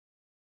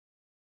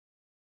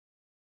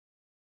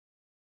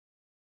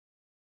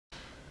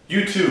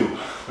YouTube,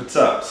 what's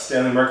up?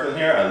 Stanley Merklin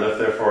here. I live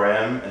therefore I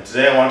am, and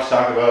today I want to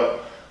talk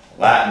about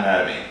lat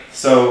anatomy.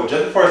 So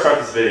just before I start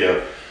this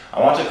video, I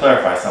want to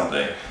clarify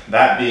something.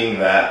 That being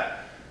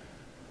that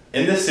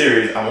in this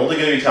series, I'm only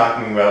going to be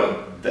talking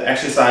about the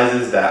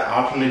exercises that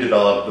optimally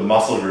develop the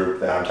muscle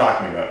group that I'm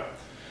talking about.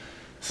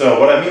 So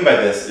what I mean by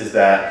this is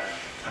that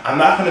I'm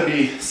not going to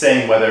be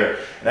saying whether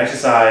an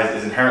exercise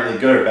is inherently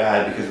good or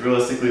bad, because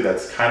realistically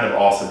that's kind of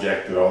all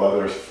subjective, although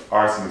there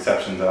are some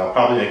exceptions, and I'll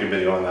probably make a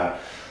video on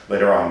that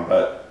later on,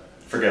 but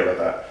forget about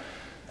that.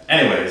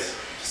 Anyways,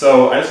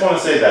 so I just want to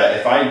say that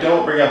if I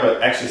don't bring up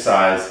an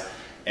exercise,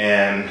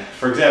 and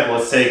for example,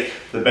 let's take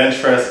the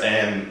bench press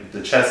and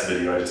the chest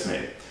video I just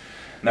made.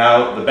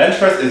 Now, the bench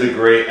press is a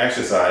great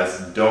exercise,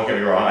 don't get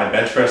me wrong, I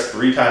bench press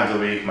 3 times a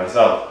week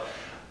myself,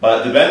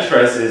 but the bench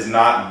press is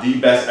not the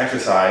best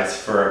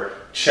exercise for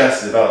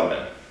chest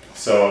development.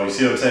 So you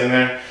see what I'm saying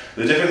there?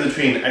 The difference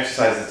between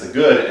exercise that's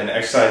good and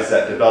exercise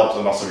that develops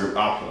a muscle group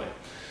optimally.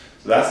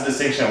 So that's the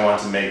distinction I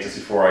wanted to make just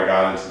before I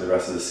got into the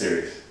rest of the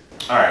series.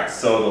 Alright,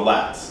 so the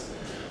lats.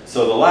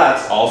 So the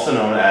lats, also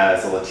known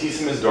as the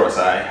latissimus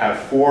dorsi, have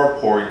 4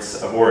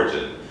 points of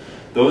origin.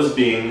 Those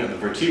being the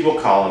vertebral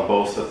column,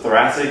 both the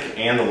thoracic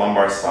and the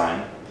lumbar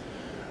spine,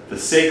 the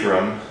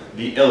sacrum,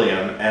 the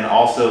ilium, and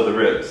also the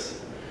ribs.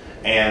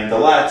 And the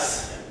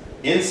lats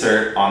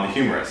insert on the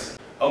humerus.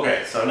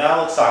 Okay, so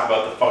now let's talk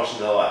about the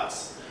functions of the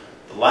lats.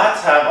 The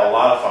lats have a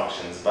lot of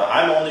functions, but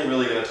I'm only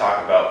really going to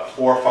talk about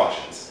 4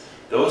 functions.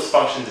 Those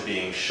functions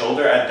being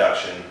shoulder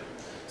adduction,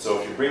 so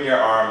if you bring your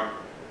arm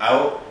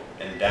out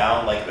and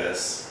down like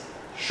this,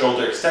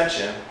 shoulder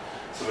extension,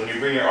 so when you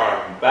bring your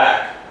arm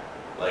back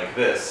like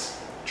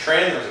this,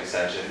 transverse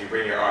extension, you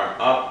bring your arm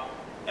up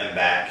and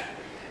back,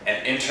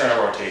 and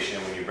internal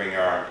rotation when you bring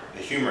your arm,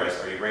 the humerus,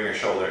 or you bring your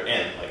shoulder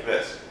in like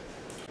this.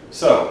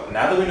 So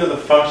now that we know the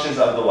functions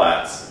of the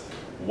lats,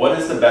 what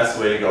is the best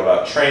way to go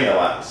about training the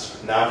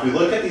lats? Now if we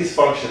look at these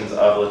functions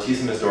of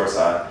latissimus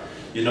dorsi,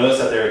 you notice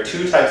that there are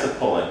 2 types of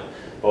pulling,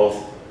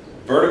 both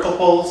vertical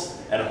pulls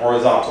and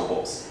horizontal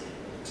pulls.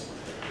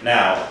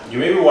 Now, you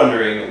may be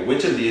wondering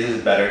which of these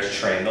is better to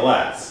train the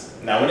lats.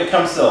 Now when it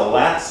comes to the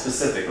lats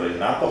specifically,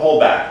 not the whole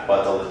back,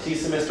 but the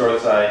latissimus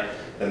dorsi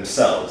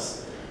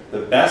themselves,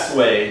 the best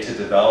way to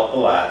develop the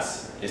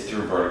lats is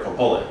through vertical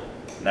pulling.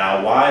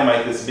 Now why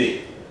might this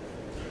be?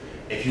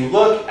 If you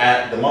look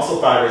at the muscle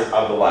fibers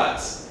of the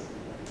lats,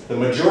 the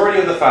majority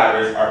of the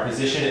fibers are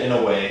positioned in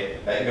a way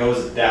that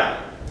goes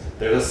down.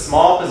 There's a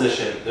small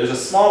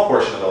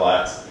portion of the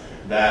lats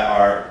that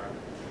are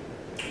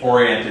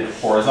oriented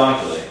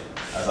horizontally,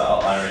 as I'll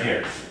outline right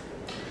here.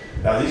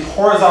 Now these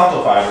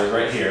horizontal fibers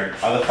right here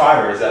are the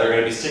fibers that are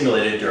going to be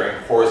stimulated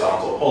during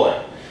horizontal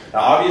pulling. Now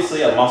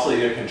obviously a muscle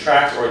either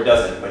contracts or it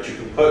doesn't,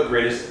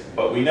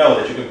 but we know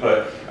that you can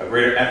put a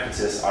greater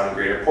emphasis on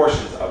greater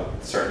portions of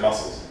certain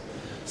muscles.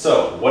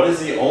 So what is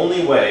the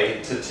only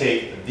way to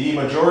take the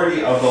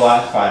majority of the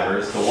lat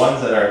fibers, the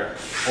ones that are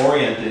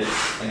oriented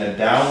in a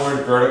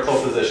downward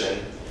vertical position,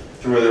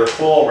 through their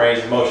full range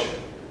of motion?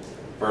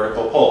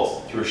 Vertical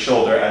pulls, through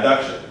shoulder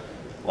adduction.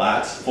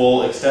 Lats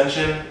full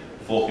extension,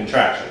 full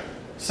contraction.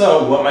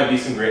 So what might be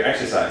some great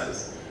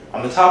exercises?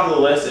 On the top of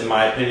the list, in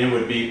my opinion,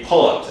 would be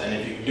pull-ups, and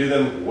if you can do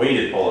them,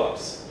 weighted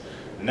pull-ups.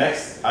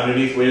 Next,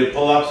 underneath weighted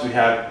pull-ups, we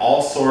have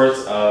all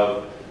sorts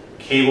of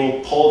cable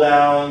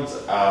pull-downs,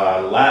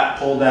 lat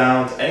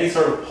pull-downs, any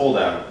sort of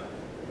pull-down.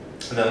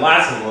 And then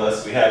last on the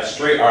list, we have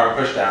straight arm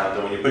push-downs,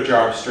 and when you put your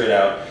arm straight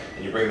out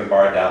and you bring the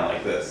bar down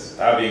like this.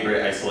 That would be a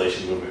great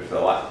isolation movement for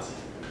the lats.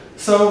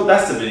 So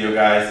that's the video,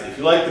 guys. If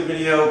you liked the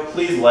video,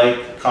 please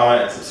like,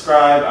 comment, and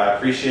subscribe. I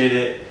appreciate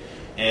it.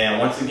 And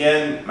once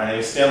again, my name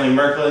is Stanley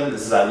Merklin.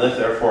 This is I Live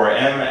Therefore I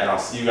Am, and I'll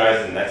see you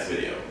guys in the next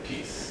video.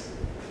 Peace.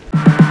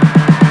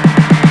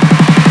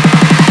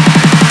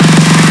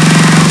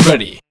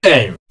 Ready,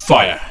 aim,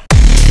 fire.